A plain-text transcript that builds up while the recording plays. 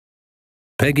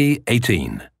Peggy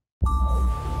 18.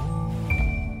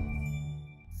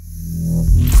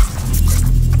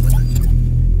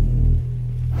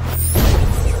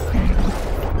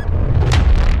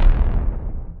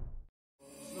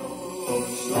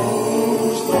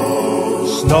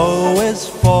 Snow is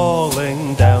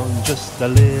falling down just a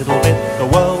little bit. The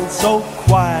world's so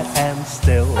quiet and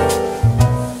still.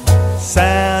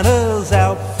 Santa's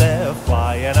out there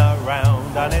flying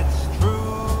around, and it's true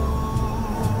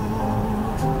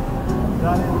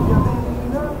that if you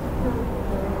need a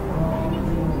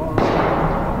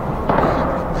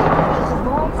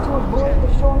advised to avoid the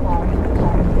shoreline.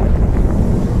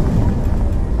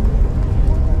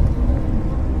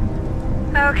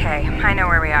 Okay, I know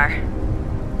where we are.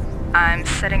 I'm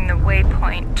setting the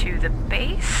waypoint to the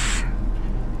base.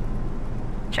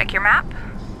 Check your map.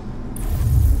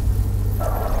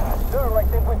 Sir, I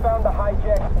think we found the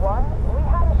hijacked one. We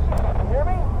had a ship, you hear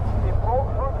me? It rolled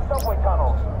through the subway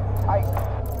tunnels. I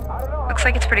don't know. Looks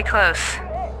like it's pretty close.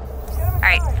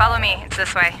 Alright, follow me. It's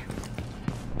this way.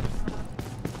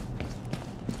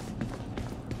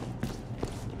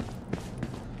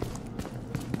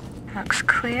 Looks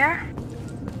clear.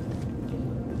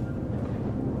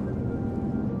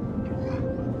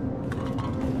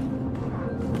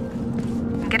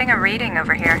 I'm getting a reading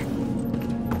over here.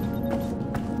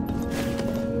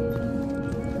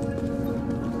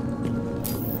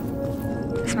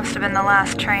 This must have been the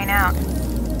last train out.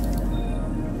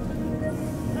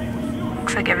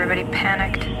 Looks like everybody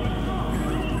panicked.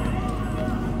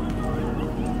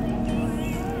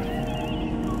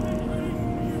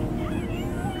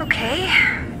 Okay.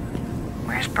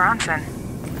 Where's Bronson?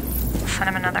 I'll send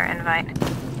him another invite.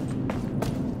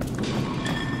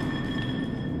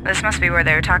 This must be where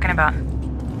they were talking about.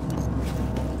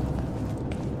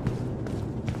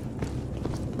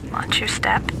 Watch your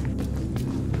step.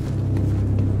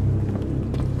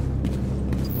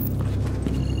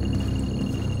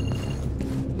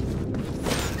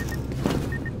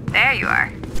 There you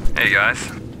are. Hey guys,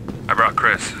 I brought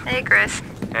Chris. Hey, Chris.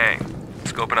 Hey,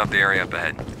 scoping out the area up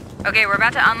ahead. Okay, we're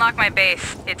about to unlock my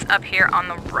base. It's up here on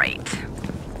the right.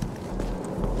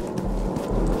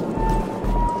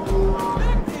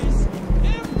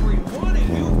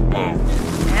 Whoa.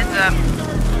 Heads up.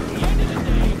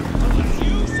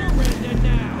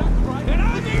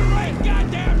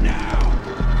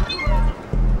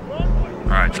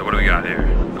 Alright, so what do we got here?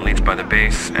 The lead's by the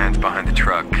base and behind the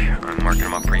truck. I'm marking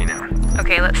them up for you now.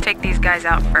 Okay, let's take these guys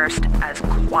out first, as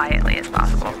quietly as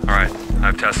possible. Alright, I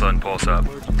have Tesla and Pulse up.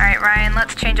 Alright, Ryan,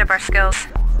 let's change up our skills.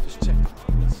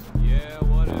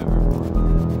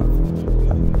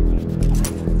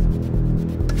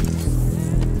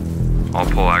 I'll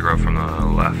pull aggro from the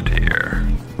left here.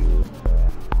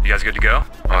 You guys good to go?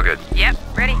 All good. Yep,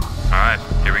 ready. Alright,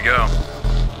 here we go.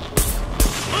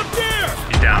 Up there!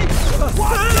 He's down. Get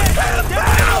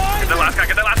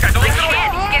Get that last guy, don't He listen to him!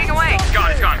 can't, he's getting away. He's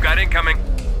gone. Got incoming.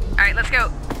 Alright, let's go.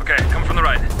 Okay, coming from the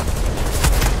right.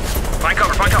 Find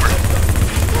cover.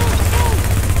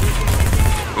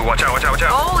 Ooh, watch out.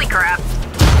 Holy crap.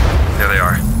 There they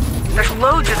are. There's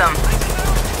loads of them.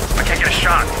 I can't get a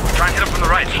shot. Try and hit him from the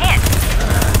right. Can't.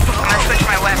 I'm gonna switch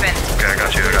my weapon. Okay, I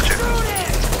got you.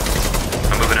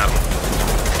 I'm moving up.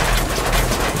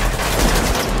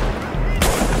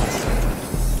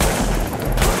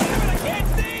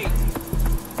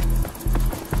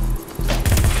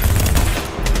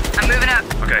 I'm moving up.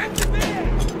 Okay.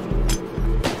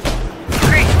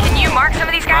 Chris, can you mark some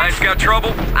of these guys? Ryan's got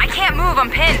trouble. I can't move, I'm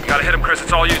pinned. Gotta hit him, Chris.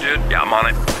 It's all you, dude. Yeah, I'm on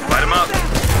it. Light him up.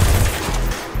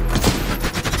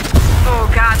 Oh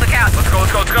god, look out. Let's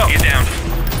go. He's down.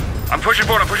 I'm pushing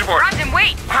forward. Bronson,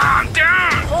 wait. I'm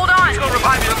down. Hold on. Let's go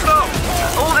revive me. Let's go.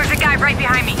 Oh, there's a guy right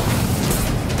behind me.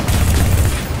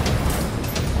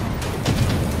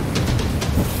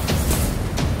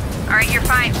 Alright, you're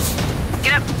fine.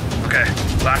 Get up. Okay,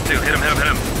 last two. Hit him.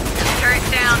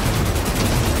 Turret's down.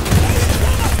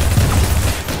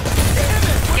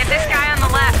 Get this guy on the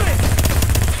left.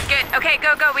 Good. Okay,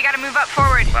 go. We gotta move up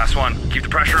forward. Last one. Keep the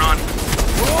pressure on.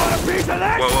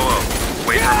 Whoa.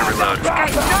 Wait for him to reload. This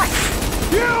guy's nuts.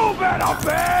 You better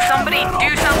bet! Somebody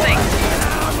do something.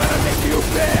 I'm gonna make you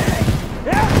big!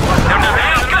 Go.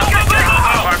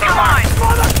 Come on.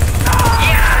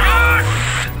 Yes!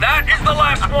 That is the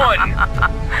last one.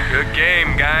 Good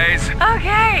game, guys.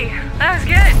 Okay, that was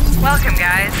good. Welcome,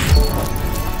 guys.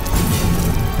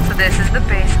 So this is the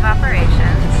base of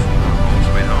operations.